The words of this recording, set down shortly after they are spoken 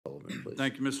please.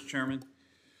 Thank you, Mr. Chairman.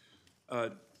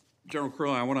 General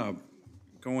Curley, I want to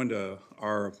go into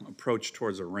our approach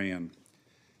towards Iran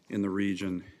in the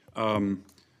region.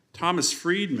 Thomas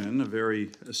Friedman, a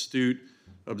very astute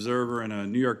observer in a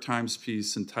New York Times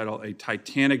piece entitled "A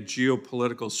Titanic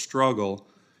Geopolitical Struggle,"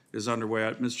 is underway.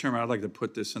 Mr. Chairman, I'd like to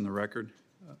put this in the record,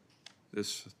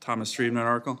 this Thomas Friedman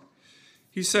article.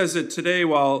 He says that today,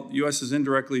 while the U.S. is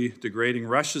indirectly degrading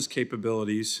Russia's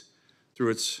capabilities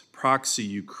through its proxy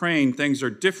Ukraine, things are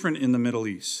different in the Middle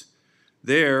East.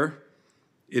 There,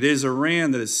 it is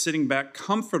Iran that is sitting back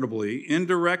comfortably,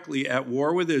 indirectly at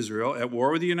war with Israel, at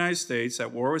war with the United States,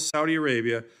 at war with Saudi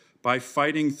Arabia, by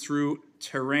fighting through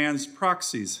Tehran's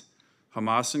proxies,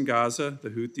 Hamas in Gaza, the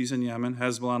Houthis in Yemen,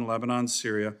 Hezbollah in Lebanon,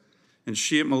 Syria, and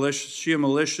Shia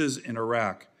militias in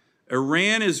Iraq.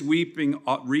 Iran is reaping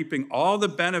all the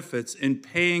benefits and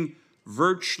paying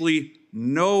virtually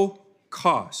no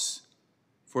costs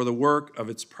for the work of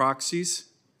its proxies,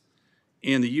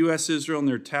 and the U.S., Israel, and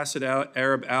their tacit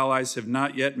Arab allies have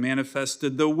not yet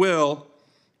manifested the will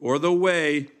or the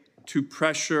way to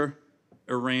pressure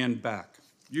Iran back.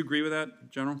 Do you agree with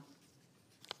that, General?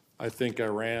 I think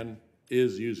Iran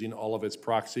is using all of its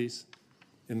proxies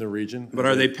in the region. But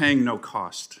are they paying no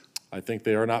cost? I think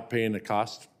they are not paying the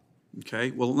cost.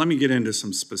 Okay, well, let me get into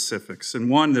some specifics, and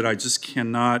one that I just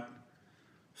cannot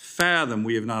fathom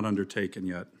we have not undertaken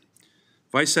yet.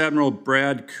 Vice Admiral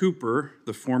Brad Cooper,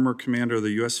 the former commander of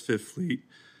the U.S. Fifth Fleet,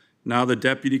 now the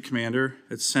deputy commander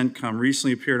at CENTCOM,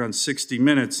 recently appeared on 60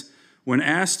 Minutes when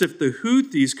asked if the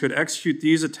Houthis could execute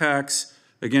these attacks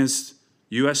against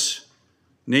U.S.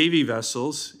 Navy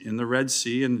vessels in the Red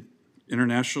Sea and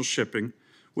international shipping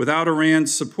without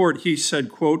Iran's support. He said,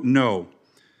 quote, "No.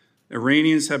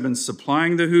 Iranians have been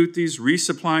supplying the Houthis,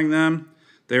 resupplying them,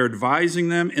 they're advising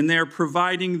them, and they're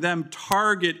providing them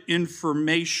target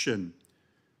information.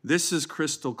 This is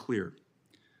crystal clear."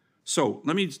 So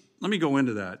let me go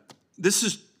into that.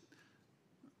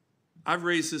 I've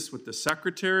raised this with the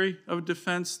Secretary of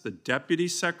Defense, the Deputy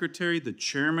Secretary, the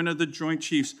Chairman of the Joint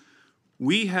Chiefs.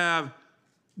 We have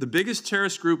the biggest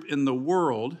terrorist group in the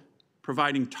world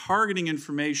providing targeting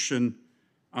information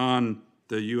on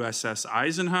the USS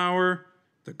Eisenhower,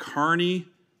 the Carney.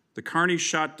 The Carney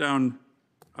shot down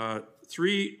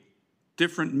 3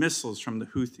 different missiles from the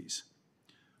Houthis.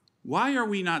 Why are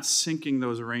we not sinking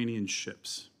those Iranian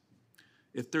ships?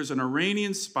 If there's an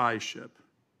Iranian spy ship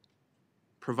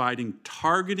providing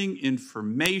targeting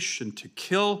information to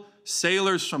kill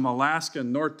sailors from Alaska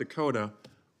and North Dakota,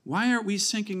 why aren't we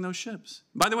sinking those ships?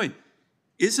 By the way,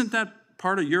 isn't that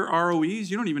part of your ROEs?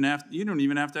 You don't even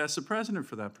have to ask the president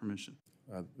for that permission.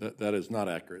 That is not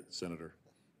accurate, Senator,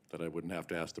 that I wouldn't have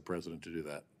to ask the president to do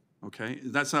that. Okay,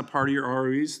 that's not part of your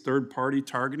ROEs, third-party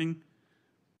targeting?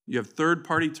 You have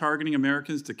third-party targeting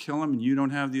Americans to kill them, and you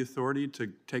don't have the authority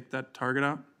to take that target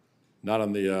out? Not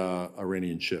on the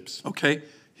Iranian ships. Okay.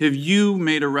 Have you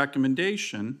made a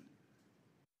recommendation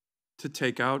to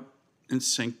take out and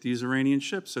sink these Iranian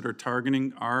ships that are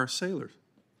targeting our sailors?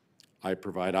 I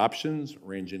provide options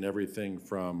ranging everything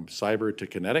from cyber to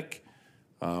kinetic,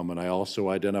 and I also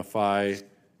identify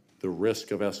the risk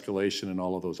of escalation in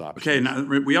all of those options. Okay, now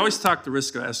we always talk the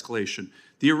risk of escalation.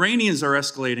 The Iranians are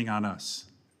escalating on us.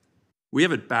 We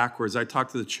have it backwards. I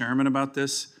talked to the chairman about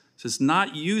this. It's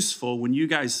not useful when you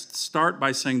guys start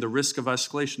by saying the risk of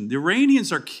escalation. The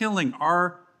Iranians are killing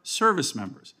our service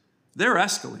members. They're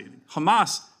escalating.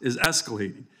 Hamas is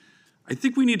escalating. I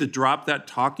think we need to drop that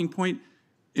talking point.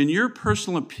 In your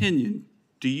personal opinion,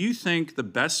 do you think the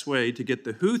best way to get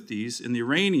the Houthis and the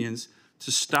Iranians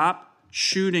to stop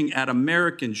shooting at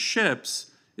American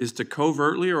ships is to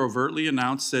covertly or overtly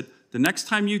announce that the next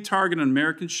time you target an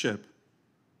American ship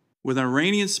with an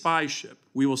Iranian spy ship,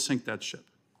 we will sink that ship?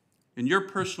 In your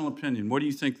personal opinion, what do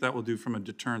you think that will do from a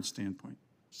deterrent standpoint?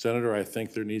 Senator, I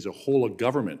think there needs a whole of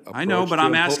government approach. I know, but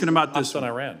I'm asking about this on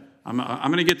Iran. I'm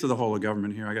going to get to the whole of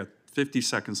government here. I got 50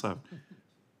 seconds left.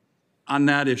 On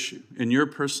that issue, in your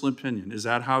personal opinion, is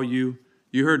that how you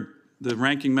heard the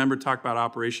ranking member talk about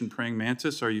Operation Praying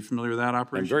Mantis? Are you familiar with that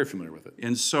operation? I'm very familiar with it.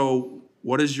 And so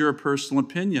what is your personal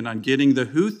opinion on getting the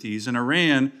Houthis in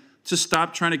Iran to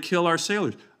stop trying to kill our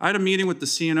sailors? I had a meeting with the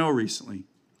CNO recently.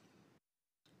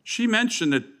 She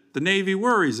mentioned that the Navy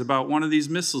worries about one of these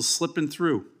missiles slipping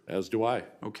through. As do I.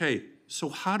 Okay, so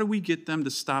how do we get them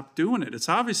to stop doing it? It's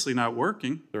obviously not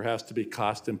working. There has to be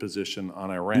cost imposition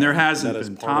on Iran. And there hasn't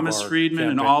been. Thomas Friedman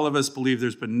and all of us believe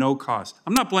there's been no cost.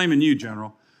 I'm not blaming you,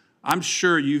 General. I'm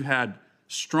sure you've had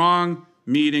strong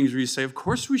meetings where you say, of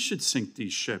course we should sink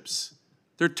these ships.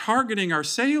 They're targeting our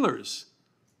sailors.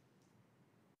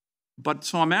 But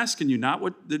so I'm asking you not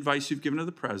what the advice you've given to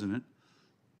the president.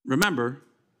 Remember,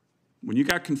 when you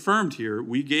got confirmed here,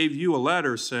 we gave you a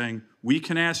letter saying, we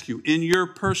can ask you, in your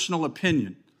personal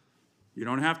opinion, you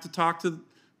don't have to talk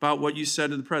about what you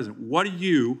said to the president. What do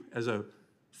you, as a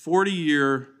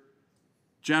 40-year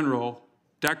general,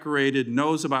 decorated,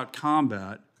 knows about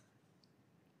combat,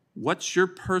 what's your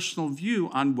personal view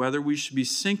on whether we should be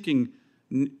sinking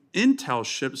intel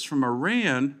ships from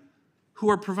Iran who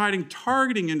are providing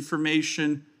targeting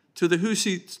information to the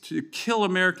Houthis to kill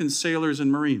American sailors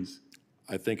and Marines?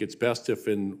 I think it's best if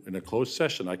in a closed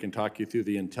session, I can talk you through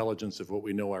the intelligence of what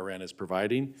we know Iran is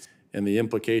providing and the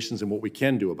implications and what we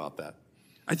can do about that.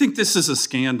 I think this is a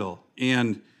scandal.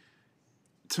 And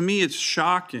to me, it's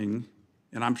shocking.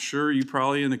 And I'm sure you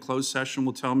probably in the closed session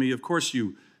will tell me, of course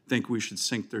you think we should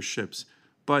sink their ships.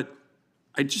 But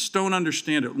I just don't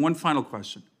understand it. One final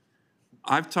question.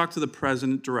 I've talked to the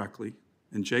president directly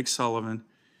and Jake Sullivan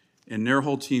and their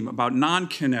whole team about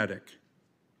non-kinetic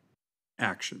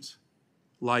actions,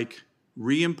 like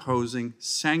reimposing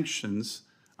sanctions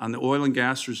on the oil and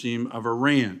gas regime of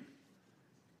Iran.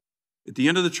 At the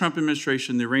end of the Trump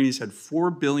administration, the Iranians had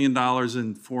 $4 billion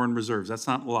in foreign reserves. That's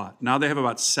not a lot. Now they have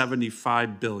about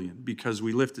 $75 billion because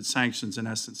we lifted sanctions in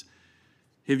essence.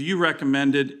 Have you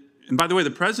recommended, and by the way,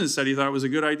 the president said he thought it was a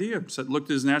good idea, said, looked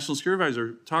at his national security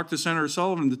advisor, talked to Senator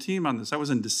Sullivan and the team on this. That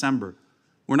was in December.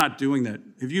 We're not doing that.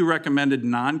 Have you recommended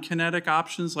non-kinetic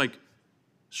options like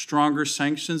stronger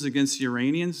sanctions against the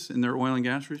Iranians in their oil and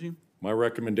gas regime? My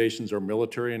recommendations are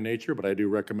military in nature, but I do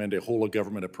recommend a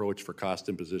whole-of-government approach for cost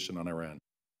imposition on Iran.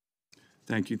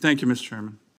 Thank you. Thank you, Mr. Chairman.